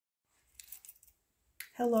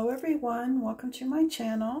Hello everyone, welcome to my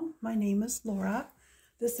channel. My name is Laura.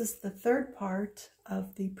 This is the third part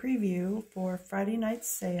of the preview for Friday night's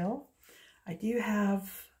sale. I do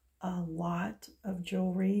have a lot of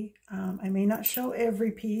jewelry. I may not show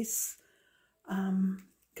every piece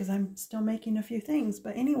because I'm still making a few things,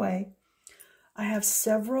 but anyway, I have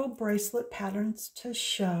several bracelet patterns to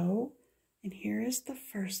show, and here is the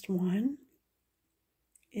first one.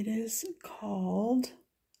 It is called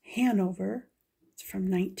Hanover. It's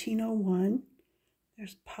from 1901.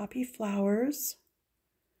 There's poppy flowers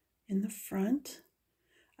in the front.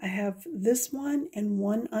 I have this one and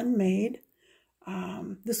one unmade.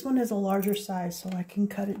 This one is a larger size, so I can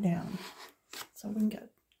cut it down. So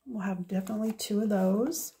we'll have definitely two of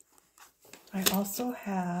those. I also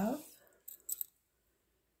have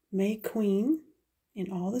May Queen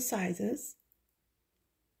in all the sizes.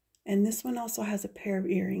 And this one also has a pair of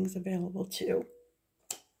earrings available too.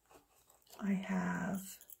 I have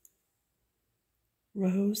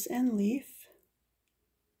Rose and Leaf.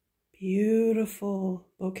 Beautiful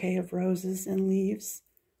bouquet of roses and leaves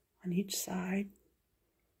on each side.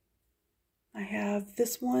 I have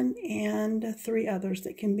this one and three others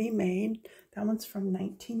that can be made. That one's from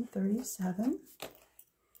 1937.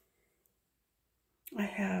 I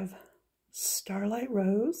have Starlight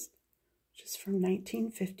Rose, which is from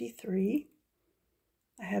 1953.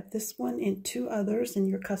 I have this one and two others in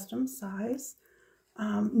your custom size.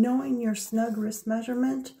 Knowing your snug wrist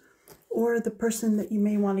measurement or the person that you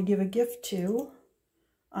may want to give a gift to,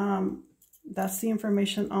 that's the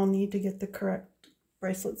information I'll need to get the correct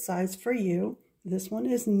bracelet size for you. This one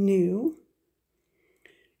is new.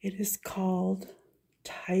 It is called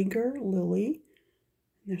Tiger Lily.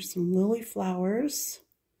 There's some lily flowers,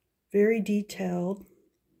 very detailed.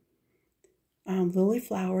 Lily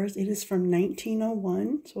flowers. It is from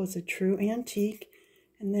 1901, so it's a true antique.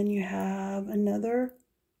 And then you have another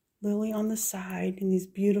lily on the side and these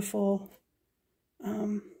beautiful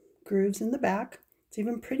grooves in the back. It's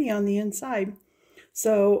even pretty on the inside.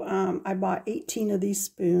 So I bought 18 of these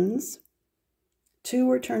spoons. 2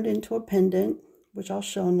 were turned into a pendant, which I'll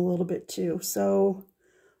show in a little bit too. So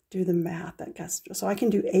do the math, I guess. So I can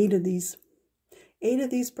do 8 of these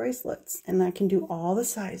bracelets, and I can do all the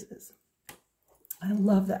sizes. I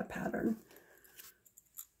love that pattern.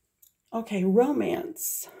 Okay,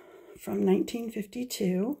 Romance from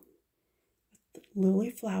 1952.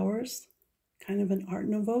 Lily flowers, kind of an Art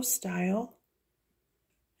Nouveau style.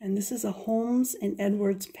 And this is a Holmes and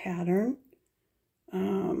Edwards pattern.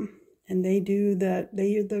 And they are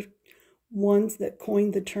the ones that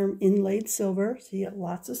coined the term inlaid silver. So you get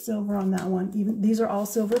lots of silver on that one. Even these are all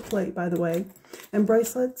silver plate, by the way. And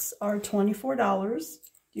bracelets are $24.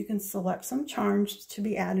 You can select some charms to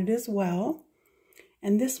be added as well.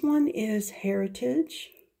 And this one is Heritage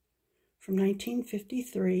from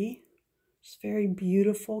 1953. It's very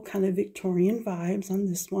beautiful, kind of Victorian vibes on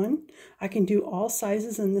this one. I can do all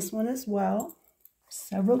sizes in this one as well.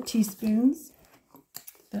 Several teaspoons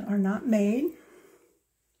that are not made.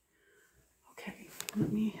 Okay, let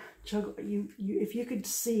me juggle. If you could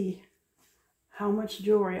see how much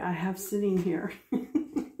jewelry I have sitting here.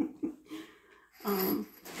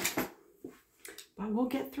 But we'll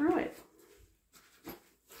get through it.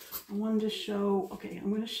 I wanted to show, okay,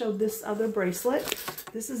 I'm going to show this other bracelet.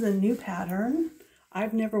 This is a new pattern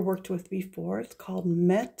I've never worked with before. It's called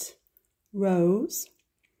Met Rose.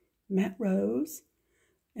 Met Rose.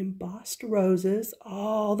 Embossed roses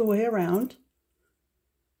all the way around.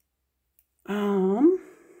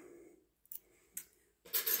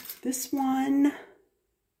 This one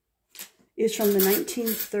is from the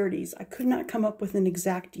 1930s. I could not come up with an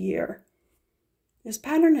exact year. This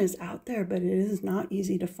pattern is out there, but it is not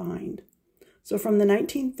easy to find. So from the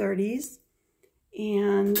 1930s,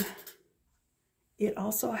 and it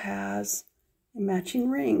also has a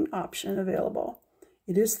matching ring option available.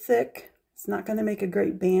 It is thick. It's not going to make a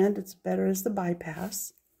great band. It's better as the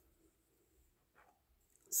bypass.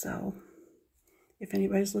 So if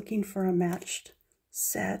anybody's looking for a matched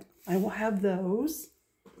set, I will have those.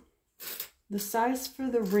 The size for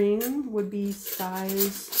the ring would be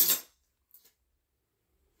size...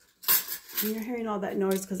 You're hearing all that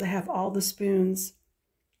noise because I have all the spoons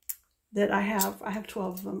that I have. I have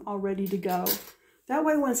 12 of them all ready to go. That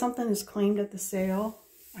way when something is claimed at the sale,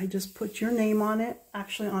 I just put your name on it,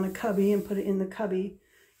 actually on a cubby, and put it in the cubby.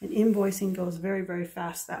 And invoicing goes very, very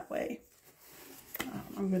fast that way.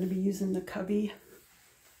 I'm going to be using the cubby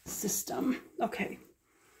system. Okay.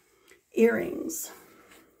 Earrings.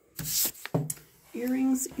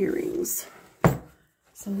 Earrings, earrings.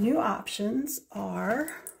 Some new options are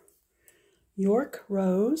York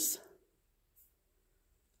Rose.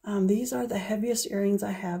 These are the heaviest earrings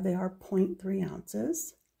I have. They are 0.3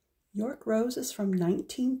 ounces. York Rose is from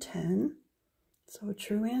 1910, so a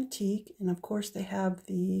true antique. And of course they have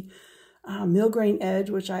the mill grain edge,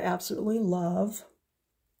 which I absolutely love.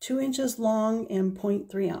 2 inches long and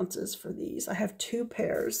 0.3 ounces for these. I have 2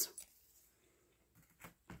 pairs.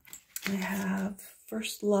 I have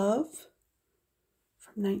First Love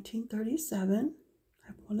from 1937. I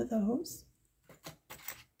have one of those.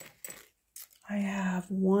 I have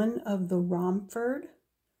one of the Romford,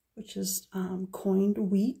 which is coined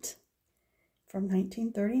wheat from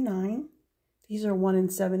 1939. These are 1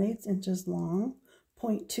 7/8 inches long,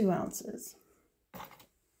 0.2 ounces.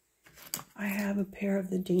 I have a pair of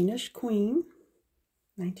the Danish Queen,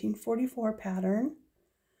 1944 pattern.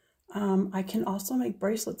 I can also make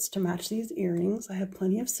bracelets to match these earrings. I have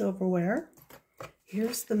plenty of silverware.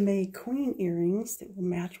 Here's the May Queen earrings that will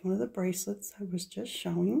match one of the bracelets I was just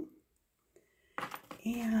showing.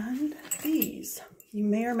 And these, you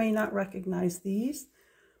may or may not recognize these.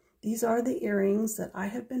 These are the earrings that I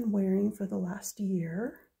have been wearing for the last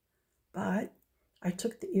year, but I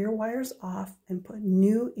took the ear wires off and put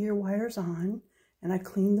new ear wires on, and I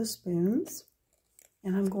cleaned the spoons,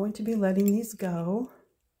 and I'm going to be letting these go.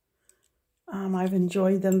 I've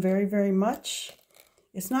enjoyed them very, very much.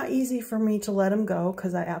 It's not easy for me to let them go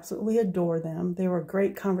because I absolutely adore them. They were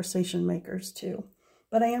great conversation makers too.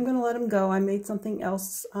 But I am going to let them go. I made something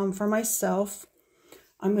else for myself.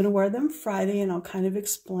 I'm going to wear them Friday, and I'll kind of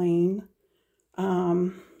explain.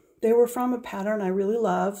 They were from a pattern I really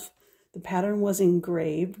love. The pattern was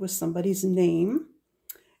engraved with somebody's name.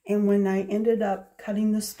 And when I ended up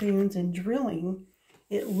cutting the spoons and drilling,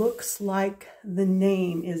 it looks like the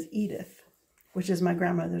name is Edith, which is my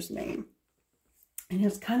grandmother's name. And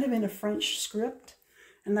it's kind of in a French script,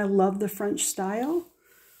 and I love the French style.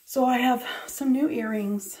 So I have some new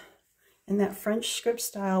earrings in that French script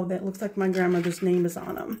style that looks like my grandmother's name is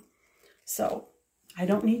on them. So I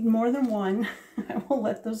don't need more than one. I will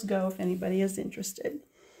let those go if anybody is interested.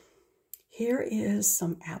 Here is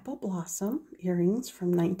some Apple Blossom earrings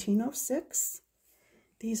from 1906.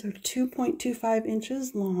 These are 2.25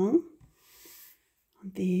 inches long.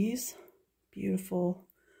 These beautiful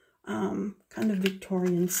kind of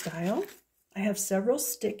Victorian style. I have several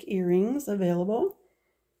stick earrings available.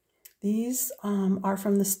 These are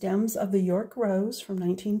from the stems of the York Rose from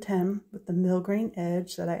 1910 with the mill grain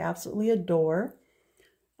edge that I absolutely adore.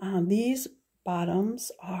 These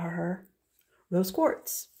bottoms are rose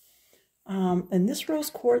quartz. And this rose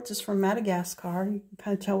quartz is from Madagascar. You can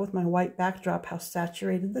kind of tell with my white backdrop how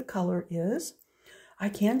saturated the color is. I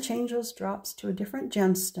can change those drops to a different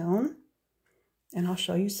gemstone, and I'll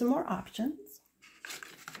show you some more options.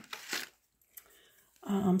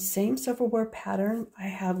 Same silverware pattern. I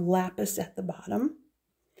have lapis at the bottom.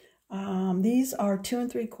 These are 2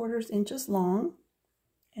 3/4 inches long,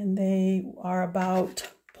 and they are about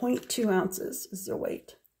 0.2 ounces is their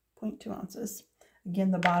weight. 0.2 ounces.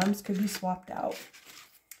 Again, the bottoms could be swapped out.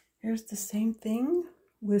 Here's the same thing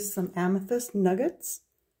with some amethyst nuggets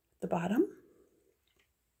at the bottom.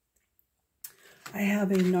 I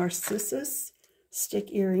have a narcissus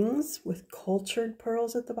stick earrings with cultured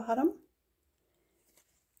pearls at the bottom.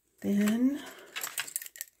 Then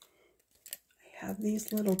I have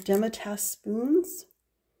these little Demitas spoons,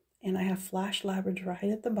 and I have flash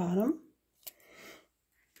labradorite at the bottom.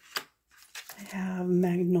 I have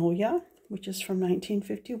magnolia, which is from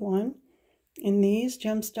 1951, and these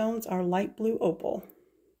gemstones are light blue opal.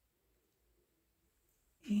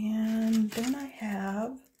 And then I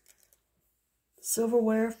have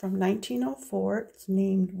silverware from 1904. It's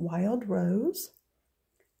named Wild Rose.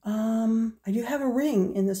 I do have a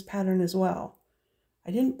ring in this pattern as well.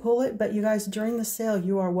 I didn't pull it, but you guys, during the sale,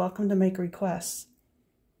 you are welcome to make requests.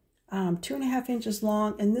 2.5 inches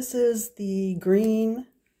long, and this is the green.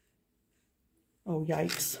 Oh,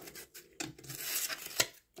 yikes.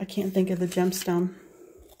 I can't think of the gemstone.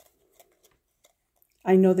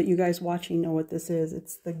 I know that you guys watching know what this is.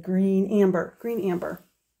 It's the green amber. Green amber.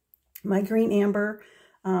 My green amber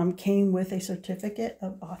came with a certificate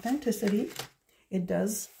of authenticity. It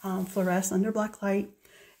does fluoresce under black light.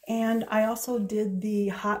 And I also did the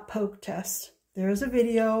hot poke test. There is a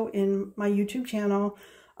video in my YouTube channel.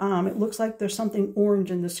 It looks like there's something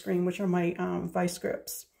orange in the screen, which are my vice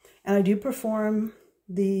grips. And I do perform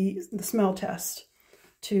the smell test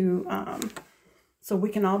to so we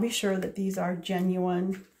can all be sure that these are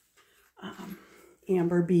genuine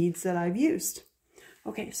amber beads that I've used.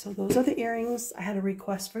 Okay, so those are the earrings. I had a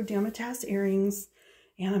request for Demitas earrings,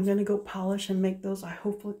 and I'm going to go polish and make those. I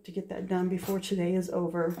hope to get that done before today is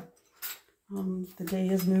over. The day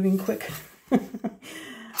is moving quick.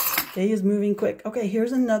 Day is moving quick. Okay,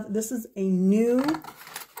 here's another. This is a new,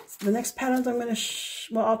 the next patterns I'm going to,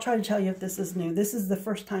 well, I'll try to tell you if this is new. This is the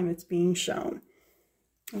first time it's being shown.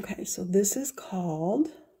 Okay, so this is called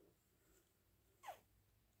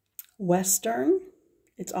Western.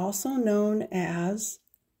 It's also known as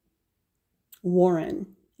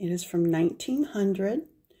Warren. It is from 1900.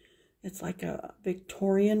 It's like a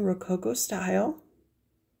Victorian Rococo style.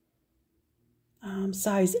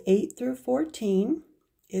 Size 8 through 14.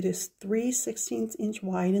 It is 3/16 inch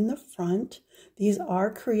wide in the front. These are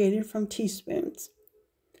created from teaspoons.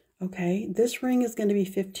 Okay, this ring is going to be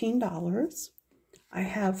 $15. I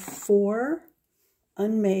have 4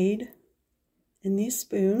 unmade in these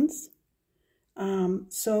spoons.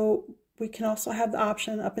 So we can also have the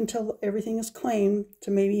option up until everything is claimed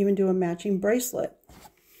to maybe even do a matching bracelet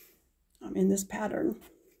in this pattern.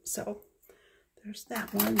 So there's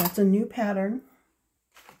that one. That's a new pattern.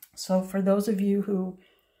 So for those of you who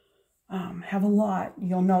have a lot,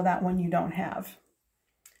 you'll know that one you don't have.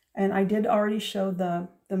 And I did already show the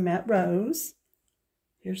Met Rose.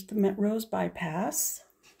 Here's the Met Rose bypass.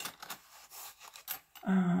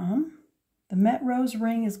 The Met Rose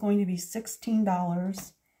ring is going to be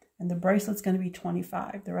 $16 and the bracelet's going to be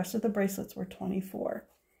 $25. The rest of the bracelets were $24.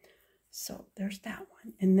 So there's that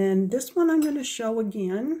one. And then this one I'm going to show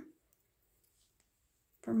again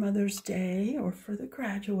for Mother's Day or for the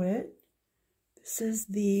graduate. This is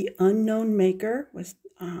the Unknown Maker. With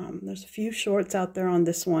there's a few shorts out there on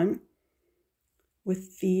this one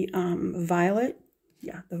with the violet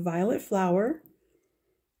flower.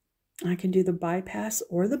 I can do the bypass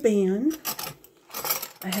or the band.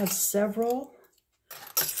 I have 4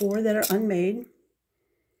 that are unmade.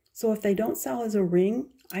 So if they don't sell as a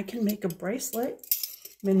ring, I can make a bracelet.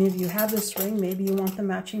 Many of you have this ring. Maybe you want the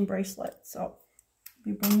matching bracelet. So I'll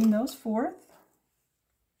be bringing those forth.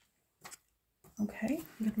 Okay,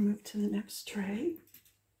 I'm going to move to the next tray.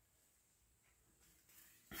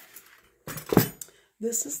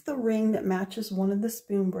 This is the ring that matches one of the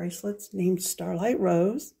spoon bracelets named Starlight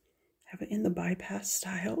Rose. I have it in the bypass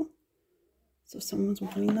style. So if someone's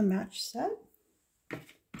wanting the match set.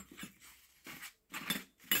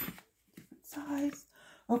 Different size.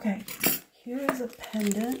 Okay, here is a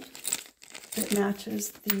pendant that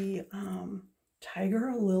matches the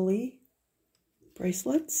Tiger Lily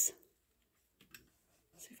bracelets.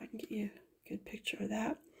 Let's see if I can get you a good picture of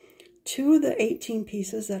that. 2 of the 18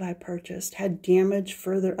 pieces that I purchased had damage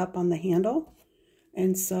further up on the handle.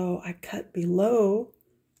 And so I cut below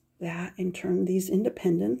that and turned these into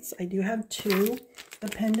pendants. I do have 2. The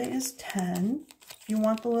pendant is 10. If you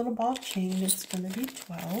want the little ball chain, it's going to be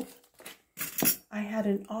 12. I had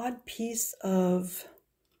an odd piece of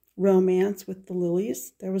romance with the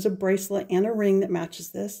lilies. There was a bracelet and a ring that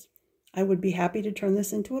matches this. I would be happy to turn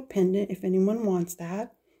this into a pendant if anyone wants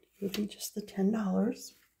that. It would be just the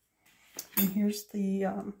 $10. And here's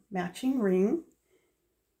the matching ring.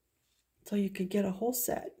 So you could get a whole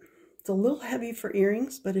set. It's a little heavy for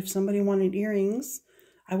earrings, but if somebody wanted earrings,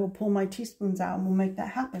 I will pull my teaspoons out and we'll make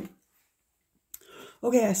that happen.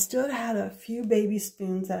 Okay, I still had a few baby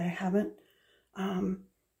spoons that I haven't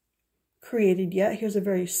created yet. Here's a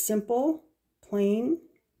very simple, plain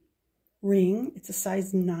ring. It's a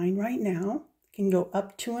size 9 right now. It can go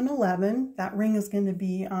up to an 11. That ring is going to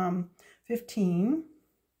be 15.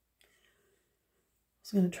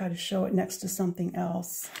 I'm going to try to show it next to something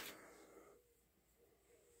else.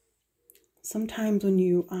 Sometimes when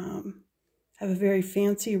you have a very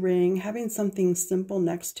fancy ring, having something simple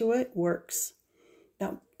next to it works.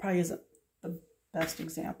 That probably isn't the best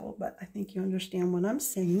example, but I think you understand what I'm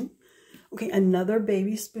saying. Okay, another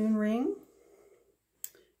baby spoon ring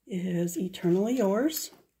is Eternally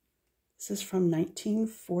Yours. This is from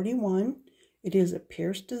 1941. It is a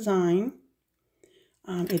pierced design.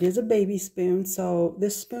 It is a baby spoon, so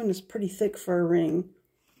this spoon is pretty thick for a ring.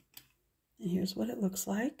 And here's what it looks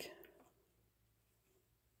like.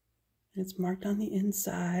 It's marked on the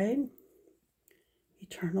inside.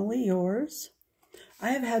 Eternally Yours. I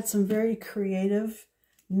have had some very creative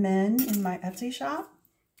men in my Etsy shop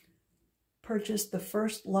purchase the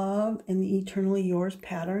First Love and the Eternally Yours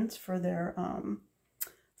patterns for their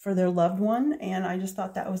loved one, and I just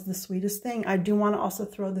thought that was the sweetest thing. I do want to also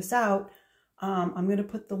throw this out. I'm going to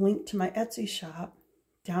put the link to my Etsy shop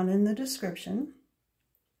down in the description.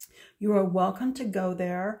 You are welcome to go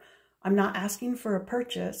there. I'm not asking for a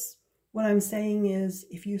purchase. What I'm saying is,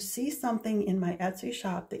 if you see something in my Etsy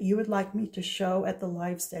shop that you would like me to show at the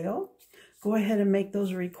live sale, go ahead and make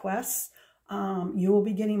those requests. You will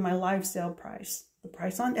be getting my live sale price. The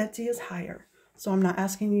price on Etsy is higher, so I'm not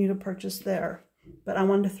asking you to purchase there. But I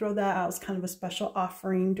wanted to throw that out as kind of a special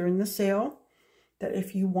offering during the sale. that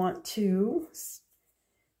if you want to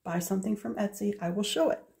buy something from Etsy, I will show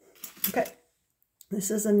it. Okay, this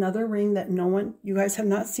is another ring that you guys have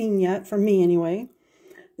not seen yet, from me anyway.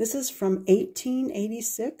 This is from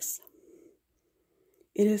 1886.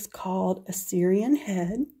 It is called Assyrian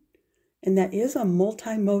Head, and that is a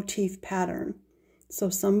multi-motif pattern. So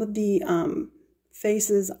some of the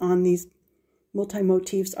faces on these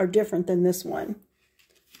multi-motifs are different than this one.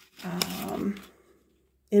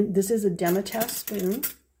 This is a demitasse spoon,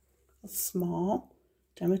 a small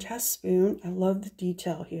demitasse spoon. I love the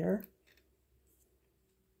detail here.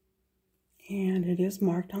 And it is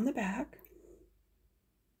marked on the back.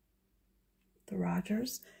 The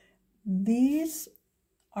Rogers. These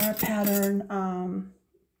are a pattern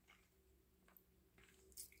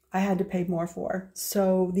I had to pay more for.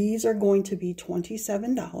 So these are going to be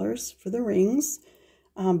 $27 for the rings.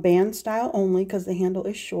 Band style only because the handle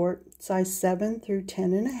is short. Size 7 through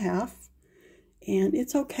 10.5. And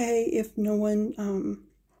it's okay if no one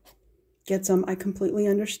gets them. I completely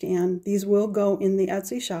understand. These will go in the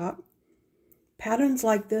Etsy shop. Patterns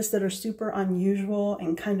like this that are super unusual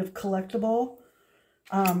and kind of collectible,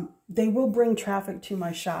 they will bring traffic to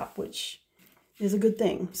my shop, which is a good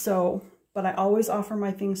thing. So, but I always offer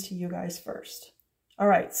my things to you guys first. All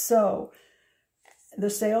right, so the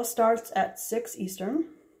sale starts at 6 Eastern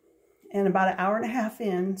and about an hour and a half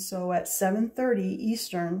in. So at 7:30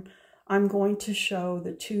 Eastern, I'm going to show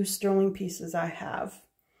the 2 sterling pieces I have.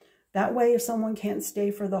 That way, if someone can't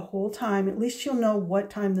stay for the whole time, at least you'll know what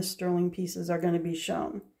time the sterling pieces are going to be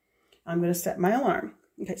shown. I'm going to set my alarm.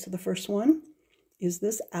 Okay, so the first one is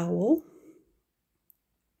this owl.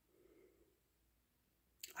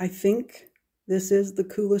 I think this is the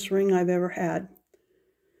coolest ring I've ever had.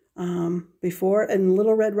 Before, and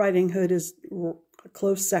Little Red Riding Hood is a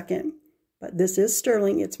close second. But this is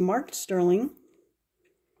sterling. It's marked sterling.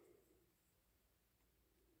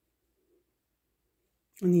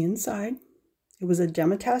 On the inside, it was a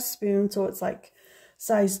demitasse spoon, so it's like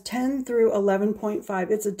size 10 through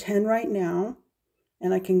 11.5. It's a 10 right now,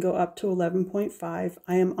 and I can go up to 11.5.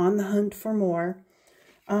 I am on the hunt for more.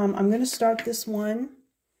 I'm going to start this one.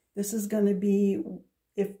 This is going to be,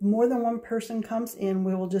 if more than one person comes in,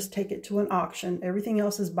 we will just take it to an auction. Everything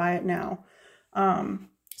else is buy it now.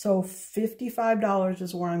 So $55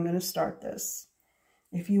 is where I'm going to start this.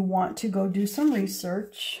 If you want to go do some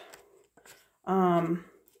research,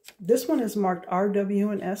 this one is marked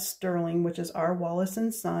RW&S Sterling, which is R. Wallace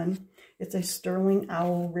 & Son. It's a sterling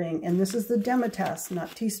owl ring. And this is the demitasse,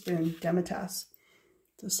 not teaspoon, demitasse.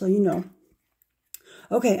 Just so you know.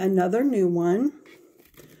 Okay, another new one.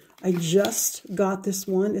 I just got this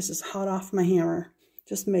one. This is hot off my hammer.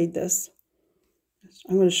 Just made this.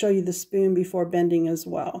 I'm going to show you the spoon before bending as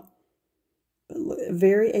well. But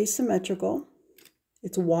very asymmetrical.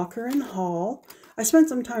 It's Walker and Hall. I spent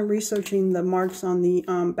some time researching the marks on the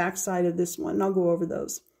back side of this one, and I'll go over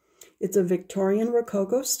those. It's a Victorian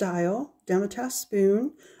Rococo style demitasse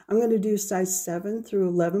spoon. I'm going to do size 7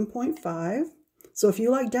 through 11.5. So if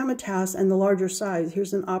you like demitasse and the larger size,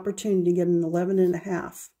 here's an opportunity to get an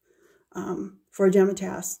 11.5 for a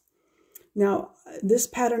demitasse. Now, this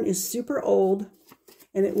pattern is super old,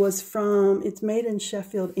 and it's made in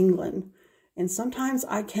Sheffield, England. And sometimes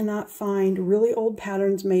I cannot find really old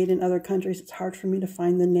patterns made in other countries. It's hard for me to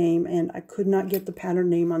find the name, and I could not get the pattern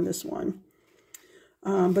name on this one.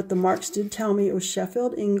 But the marks did tell me it was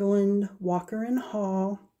Sheffield, England, Walker and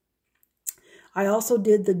Hall. I also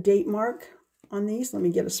did the date mark on these. Let me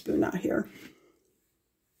get a spoon out here.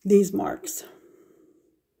 These marks.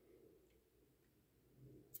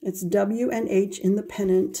 It's W and H in the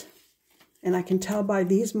pennant. And I can tell by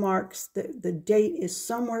these marks that the date is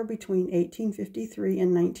somewhere between 1853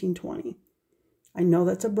 and 1920. I know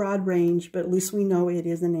that's a broad range, but at least we know it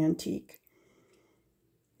is an antique.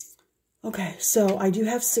 Okay, so I do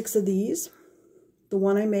have 6 of these. The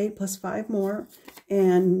one I made plus 5 more.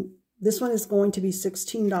 And this one is going to be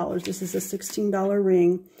 $16. This is a $16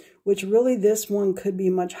 ring, which really this one could be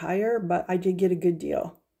much higher, but I did get a good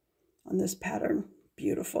deal on this pattern.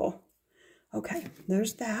 Beautiful. Okay,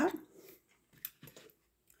 there's that.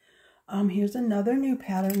 Here's another new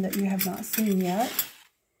pattern that you have not seen yet.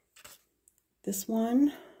 This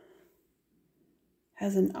one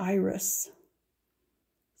has an iris.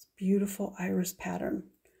 It's beautiful iris pattern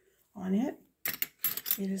on it.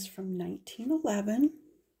 It is from 1911.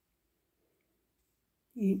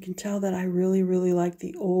 You can tell that I really, really like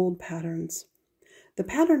the old patterns. The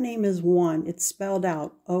pattern name is One. It's spelled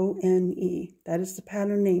out O-N-E. That is the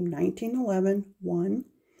pattern name, 1911, One.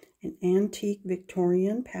 An antique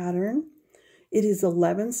Victorian pattern. It is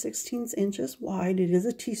 11/16 inches wide. It is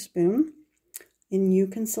a teaspoon. and you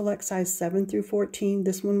can select size 7 through 14.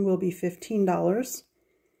 This one will be $15.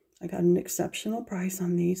 I got an exceptional price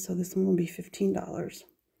on these, so this one will be $15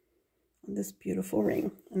 on this beautiful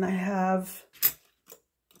ring. And I have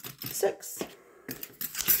 6.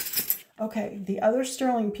 Okay, the other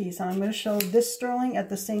sterling piece, and I'm going to show this sterling at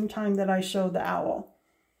the same time that I show the owl.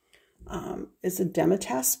 It's a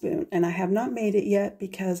demitasse spoon, and I have not made it yet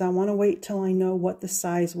because I want to wait till I know what the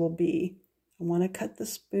size will be. I want to cut the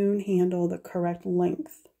spoon handle the correct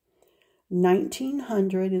length.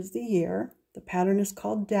 1900 is the year. The pattern is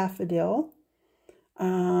called Daffodil.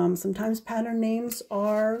 Sometimes pattern names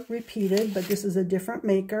are repeated, but this is a different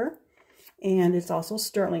maker, and it's also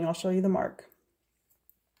sterling. I'll show you the mark.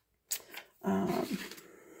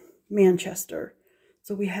 Manchester.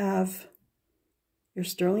 So we have your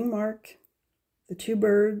sterling mark, the 2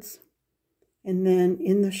 birds, and then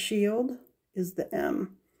in the shield is the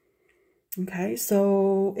M. Okay,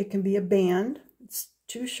 so it can be a band. It's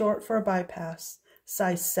too short for a bypass.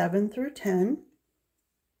 Size 7 through 10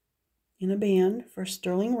 in a band for a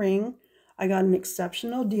sterling ring. I got an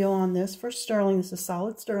exceptional deal on this for sterling. This is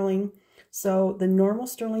solid sterling. So the normal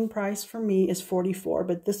sterling price for me is $44,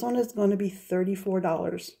 but this one is going to be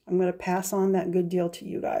 $34. I'm going to pass on that good deal to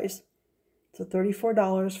you guys. So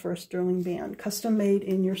 $34 for a sterling band, custom made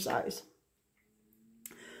in your size.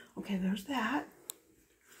 Okay, there's that.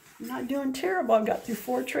 I'm not doing terrible. I've got through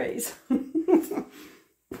 4 trays.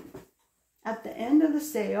 At the end of the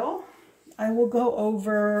sale, I will go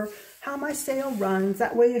over how my sale runs.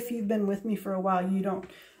 That way, if you've been with me for a while, you don't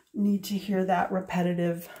need to hear that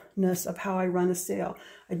repetitiveness of how I run a sale.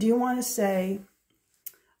 I do want to say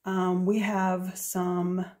we have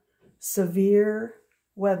some severe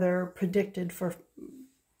weather predicted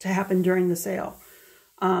to happen during the sale.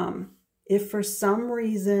 If for some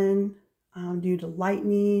reason, due to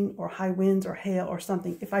lightning or high winds or hail or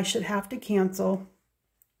something, if I should have to cancel,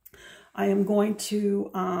 I am going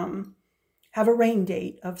to have a rain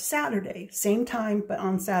date of Saturday, same time, but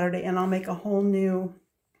on Saturday, and I'll make a whole new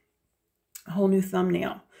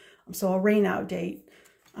thumbnail. So a rain out date,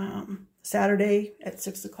 Saturday at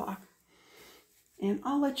 6 o'clock. And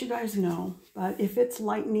I'll let you guys know, but if it's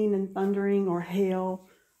lightning and thundering or hail,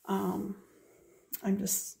 I'm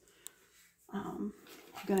just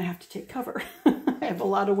going to have to take cover. I have a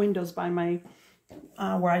lot of windows by my,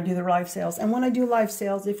 where I do the live sales. And when I do live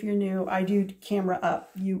sales, if you're new, I do camera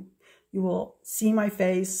up. You will see my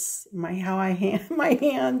face, my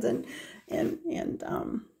hands and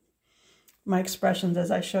my expressions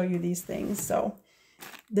as I show you these things. So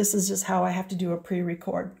this is just how I have to do a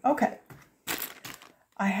pre-record. Okay.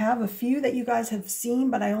 I have a few that you guys have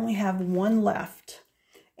seen, but I only have 1 left.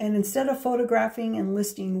 And instead of photographing and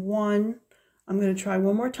listing 1, I'm going to try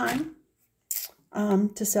one more time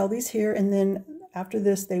to sell these here. And then after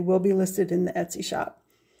this, they will be listed in the Etsy shop.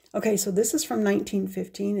 Okay, so this is from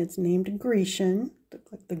 1915. It's named Grecian.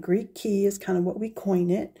 The Greek key is kind of what we coin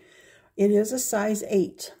it. It is a size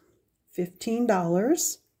 8,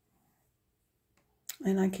 $15.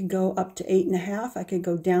 And I could go up to 8.5. I could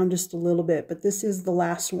go down just a little bit, but this is the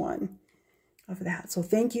last one of that. So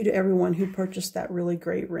thank you to everyone who purchased that really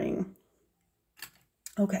great ring.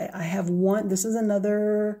 Okay, I have one. This is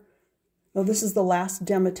another, no, this is the last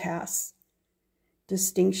demitasse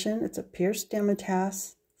distinction. It's a pierced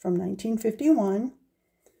demitasse from 1951.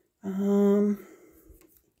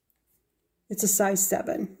 It's a size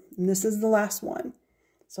 7, and this is the last one.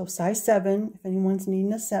 So size 7, if anyone's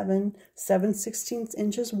needing a 7, 7/16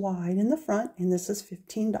 inches wide in the front, and this is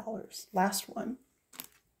 $15. Last one.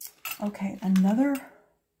 Okay, another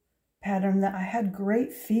pattern that I had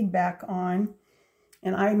great feedback on,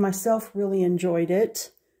 and I myself really enjoyed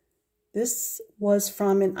it. This was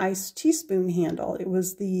from an iced teaspoon handle. It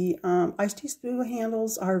was the iced teaspoon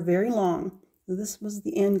handles are very long. This was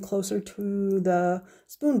the end closer to the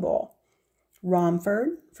spoon bowl.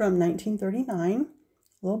 Romford from 1939.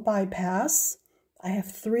 Little bypass. I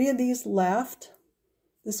have 3 of these left.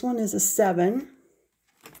 This one is a 7.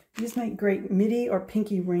 These make great midi or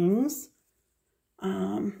pinky rings.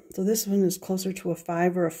 So this one is closer to a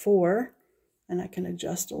 5 or a 4, and I can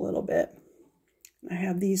adjust a little bit. I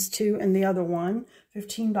have these 2 and the other one,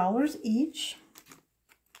 $15 each.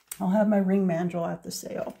 I'll have my ring mandrel at the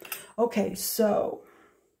sale. Okay, so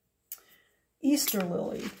Easter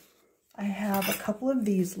lily. I have a couple of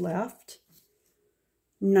these left.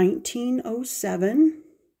 1907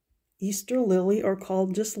 Easter lily, or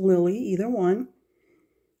called just lily, either one.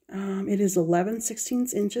 It is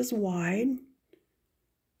 11/16 inches wide.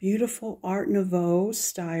 Beautiful Art Nouveau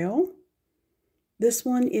style. This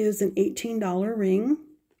one is an $18 ring.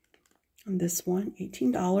 And this one,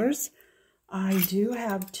 $18. I do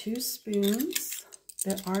have 2 spoons.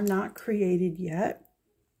 that are not created yet.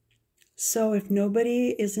 So if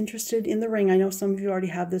nobody is interested in the ring, I know some of you already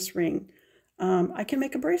have this ring, I can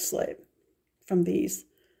make a bracelet from these.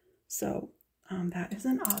 So that is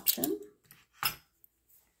an option.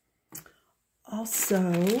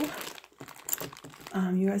 Also,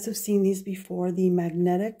 you guys have seen these before, the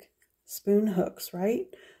magnetic spoon hooks, right?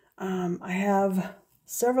 I have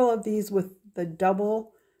several of these with the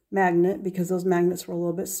double magnet because those magnets were a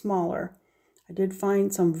little bit smaller. I did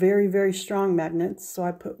find some very, very strong magnets, so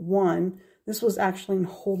I put one. This was actually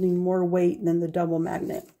holding more weight than the double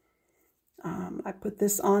magnet. I put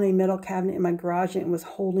this on a metal cabinet in my garage and it was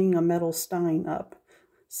holding a metal stein up.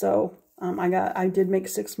 So I did make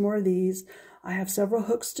 6 more of these. I have several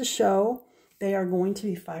hooks to show. They are going to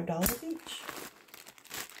be $5 each.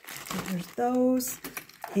 So there's those.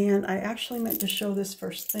 And I actually meant to show this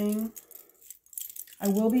first thing. I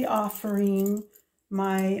will be offering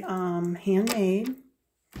my handmade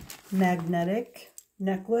magnetic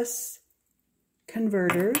necklace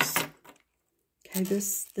converters. Okay,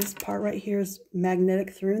 this part right here is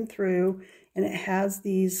magnetic through and through, and it has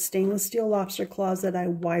these stainless steel lobster claws that I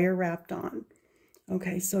wire wrapped on.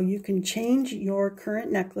 Okay, so you can change your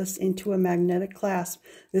current necklace into a magnetic clasp.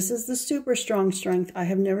 This is the super strong strength. I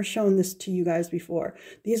have never shown this to you guys before.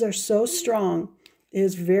 These are so strong, it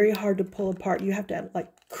is very hard to pull apart. You have to like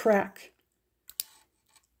crack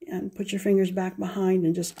and put your fingers back behind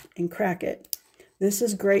and crack it. This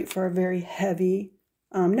is great for a very heavy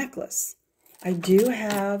necklace. I do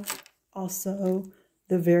have also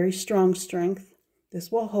the very strong strength.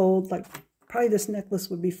 This will hold, like, probably this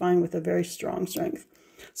necklace would be fine with a very strong strength.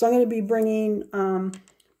 So I'm going to be bringing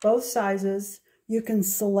both sizes. You can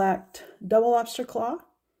select double lobster claw,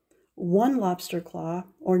 1 lobster claw,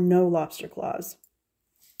 or no lobster claws.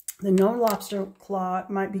 The no lobster claw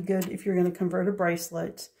might be good if you're going to convert a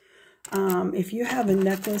bracelet. If you have a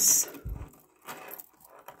necklace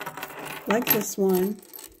like this one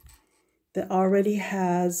that already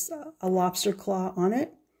has a lobster claw on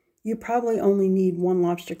it, you probably only need 1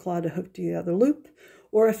 lobster claw to hook to the other loop.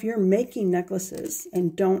 Or if you're making necklaces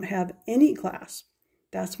and don't have any clasp,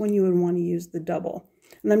 that's when you would want to use the double.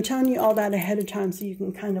 And I'm telling you all that ahead of time so you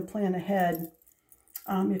can kind of plan ahead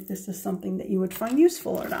if this is something that you would find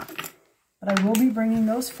useful or not. But I will be bringing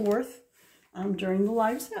those forth during the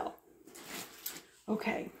live sale.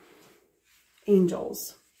 Okay,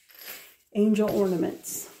 angels, angel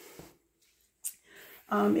ornaments.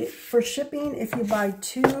 For shipping, if you buy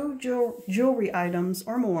 2 jewelry items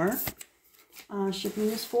or more, shipping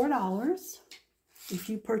is $4. If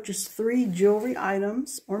you purchase 3 jewelry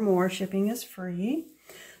items or more, shipping is free.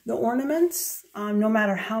 The ornaments, no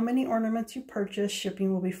matter how many ornaments you purchase,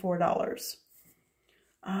 shipping will be $4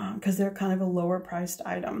 because they're kind of a lower priced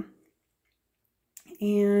item.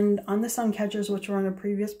 And on the sun catchers, which were on a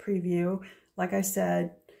previous preview, like I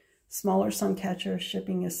said, smaller sun catcher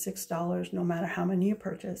shipping is $6 no matter how many you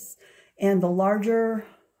purchase. And the larger,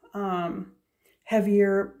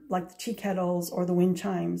 heavier, like the tea kettles or the wind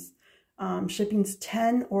chimes, shipping's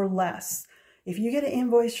 $10 or less. If you get an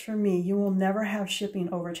invoice from me, you will never have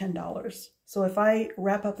shipping over $10. So if I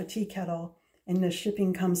wrap up a tea kettle and the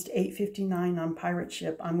shipping comes to $8.59 on Pirate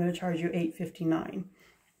Ship, I'm going to charge you $8.59.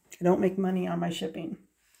 I don't make money on my shipping.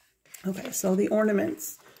 Okay, so the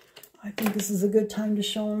ornaments. I think this is a good time to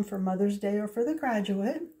show them for Mother's Day or for the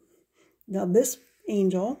graduate. Now this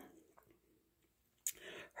angel,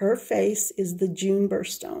 her face is the June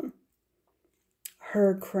birthstone.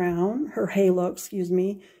 Her crown, her halo, excuse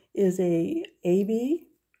me, is a AB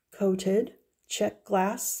coated check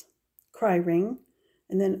glass cry ring.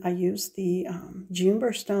 And then I use the June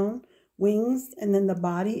birthstone wings, and then the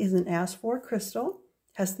body is an As4 crystal,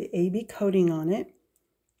 has the AB coating on it.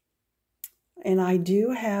 And I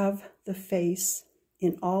do have the face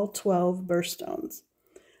in all 12 birthstones.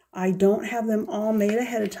 I don't have them all made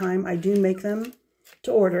ahead of time. I do make them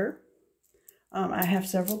to order. I have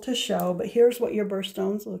several to show, but here's what your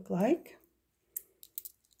birthstones look like.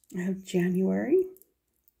 I have January,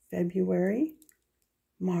 February,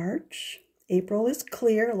 March. April is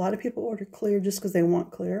clear. A lot of people order clear just because they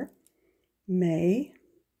want clear. May,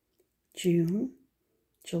 June,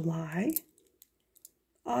 July,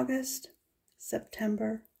 August,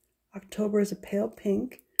 September, October is a pale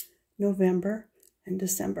pink, November, and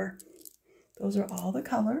December. Those are all the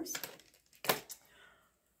colors.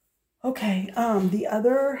 Okay, the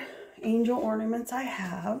other angel ornaments I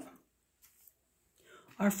have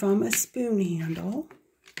are from a spoon handle.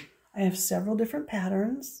 I have several different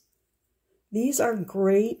patterns. These are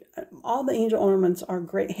great. All the angel ornaments are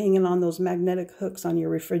great hanging on those magnetic hooks on your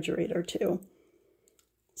refrigerator too.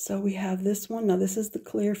 So we have this one. Now this is the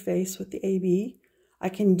clear face with the AB. I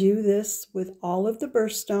can do this with all of the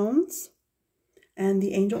birthstones, and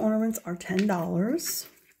the angel ornaments are $10.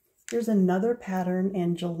 Here's another pattern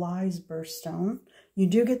in July's birthstone. You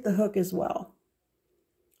do get the hook as well.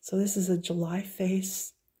 So this is a July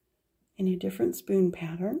face in a different spoon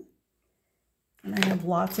pattern. And I have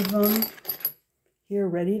lots of them here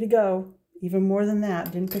ready to go. Even more than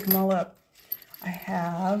that, didn't pick them all up. I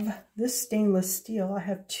have this stainless steel. I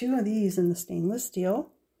have 2 of these in the stainless steel.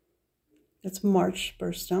 It's March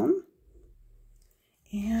birthstone.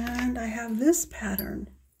 And I have this pattern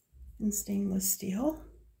in stainless steel.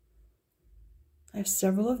 I have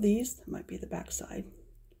several of these. That might be the back side.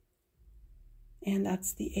 And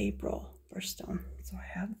that's the April birthstone. So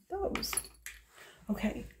I have those.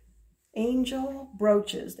 Okay, angel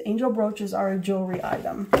brooches. The angel brooches are a jewelry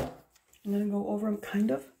item. I'm going to go over them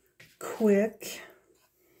kind of quick.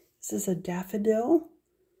 This is a daffodil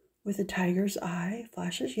with a tiger's eye.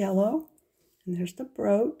 Flashes yellow. And there's the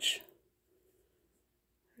brooch.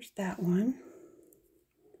 There's that one.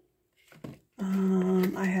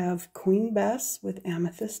 I have Queen Bess with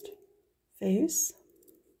amethyst face.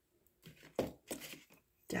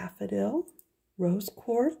 Daffodil. Rose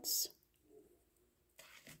quartz.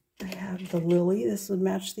 I have the lily. This would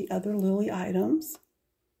match the other lily items.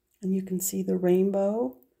 And you can see the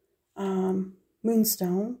rainbow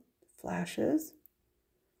moonstone flashes.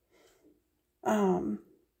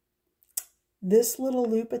 This little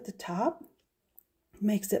loop at the top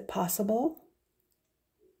makes it possible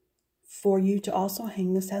for you to also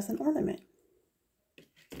hang this as an ornament.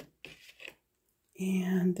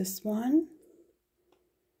 And this one,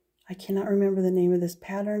 I cannot remember the name of this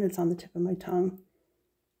pattern. It's on the tip of my tongue.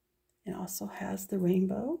 It also has the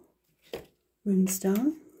rainbow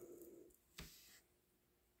moonstone.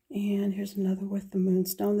 And here's another with the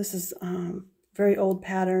moonstone. This is very old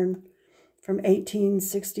pattern from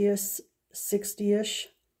 1860-ish.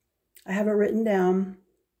 I have it written down.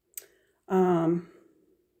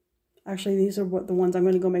 Actually, these are the ones I'm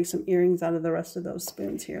going to go make some earrings out of the rest of those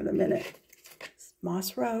spoons here in a minute.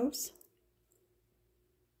 Moss Rose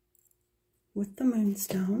with the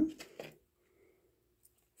moonstone.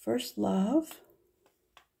 First Love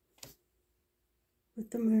with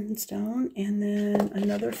the moonstone, and then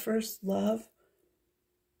another First Love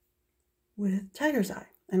with tiger's eye.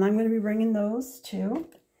 And I'm going to be bringing those too.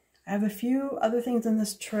 I have a few other things in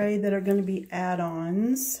this tray that are going to be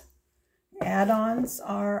add-ons. Add-ons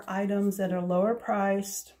are items that are lower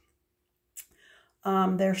priced.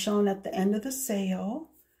 They're shown at the end of the sale,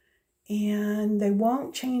 and they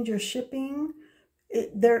won't change your shipping.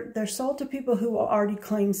 They're sold to people who already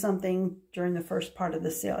claimed something during the first part of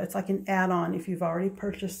the sale. It's like an add-on if you've already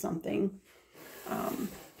purchased something.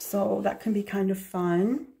 So that can be kind of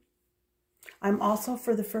fun. I'm also,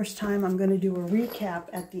 for the first time, I'm going to do a recap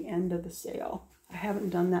at the end of the sale. I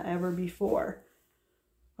haven't done that ever before.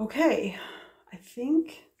 Okay, I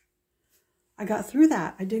think I got through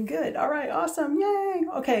that. I did good. All right, awesome. Yay.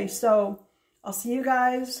 Okay, so I'll see you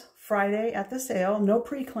guys Friday at the sale. No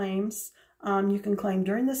pre-claims. You can claim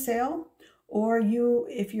during the sale, or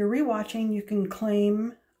if you're rewatching, you can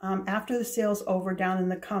claim after the sale's over down in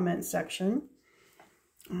the comment section.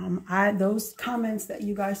 Those comments that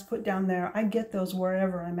you guys put down there, I get those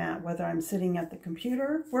wherever I'm at, whether I'm sitting at the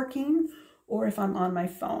computer working or if I'm on my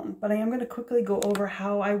phone. But I am going to quickly go over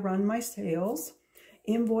how I run my sales.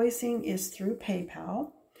 Invoicing is through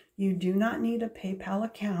PayPal. You do not need a PayPal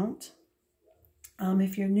account.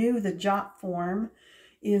 If you're new, the Jot form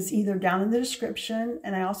is either down in the description,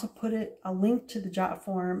 and I also put a link to the Jot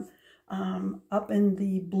form up in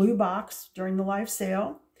the blue box during the live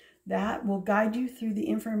sale. That will guide you through the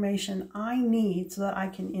information I need so that I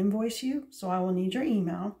can invoice you. So I will need your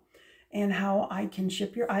email and how I can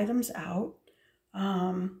ship your items out.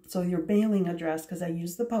 So your mailing address, because I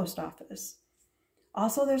use the post office.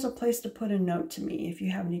 Also, there's a place to put a note to me if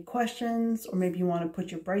you have any questions, or maybe you want to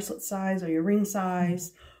put your bracelet size or your ring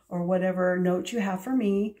size or whatever note you have for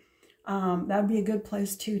me. That would be a good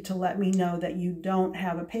place too to let me know that you don't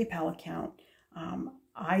have a PayPal account.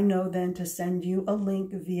 I know then to send you a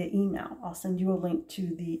link via email. I'll send you a link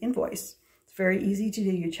to the invoice. It's very easy to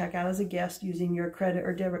do. You check out as a guest using your credit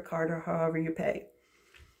or debit card or however you pay.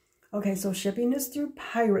 Okay, so shipping is through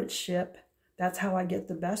Pirate Ship. That's how I get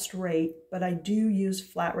the best rate, but I do use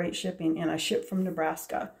flat rate shipping, and I ship from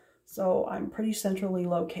Nebraska, so I'm pretty centrally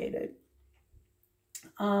located.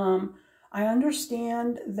 I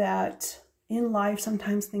understand that in life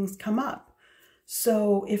sometimes things come up.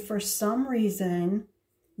 So if for some reason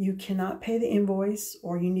you cannot pay the invoice,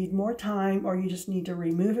 or you need more time, or you just need to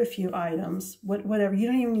remove a few items, whatever, you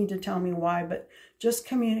don't even need to tell me why, but just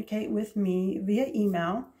communicate with me via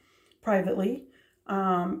email privately.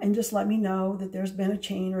 and just let me know that there's been a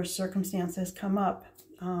change or circumstances come up.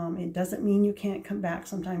 It doesn't mean you can't come back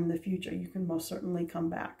sometime in the future. You can most certainly come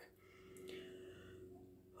back.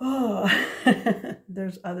 Oh,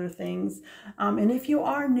 there's other things. And if you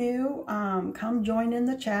are new, come join in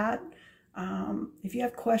the chat. If you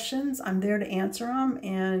have questions, I'm there to answer them.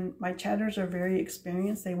 And my chatters are very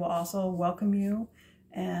experienced. They will also welcome you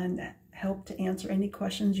and help to answer any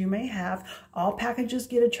questions you may have. All packages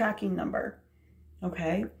get a tracking number.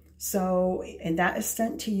 Okay, so, and that is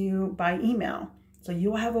sent to you by email. So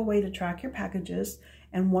you'll have a way to track your packages.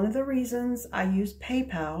 And one of the reasons I use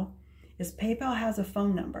PayPal is PayPal has a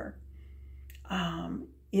phone number.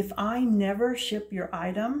 If I never ship your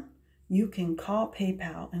item, you can call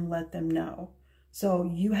PayPal and let them know. So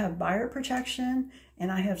you have buyer protection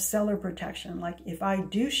and I have seller protection. Like if I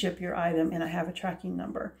do ship your item and I have a tracking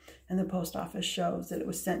number and the post office shows that it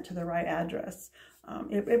was sent to the right address,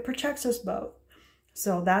 it protects us both.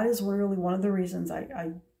 So that is really one of the reasons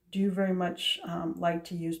I do very much like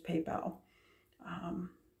to use PayPal.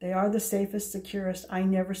 They are the safest, securest. I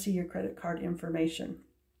never see your credit card information.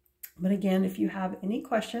 But again, if you have any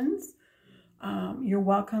questions, you're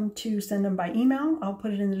welcome to send them by email. I'll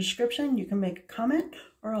put it in the description. You can make a comment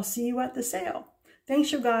or I'll see you at the sale.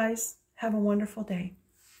 Thanks, you guys. Have a wonderful day.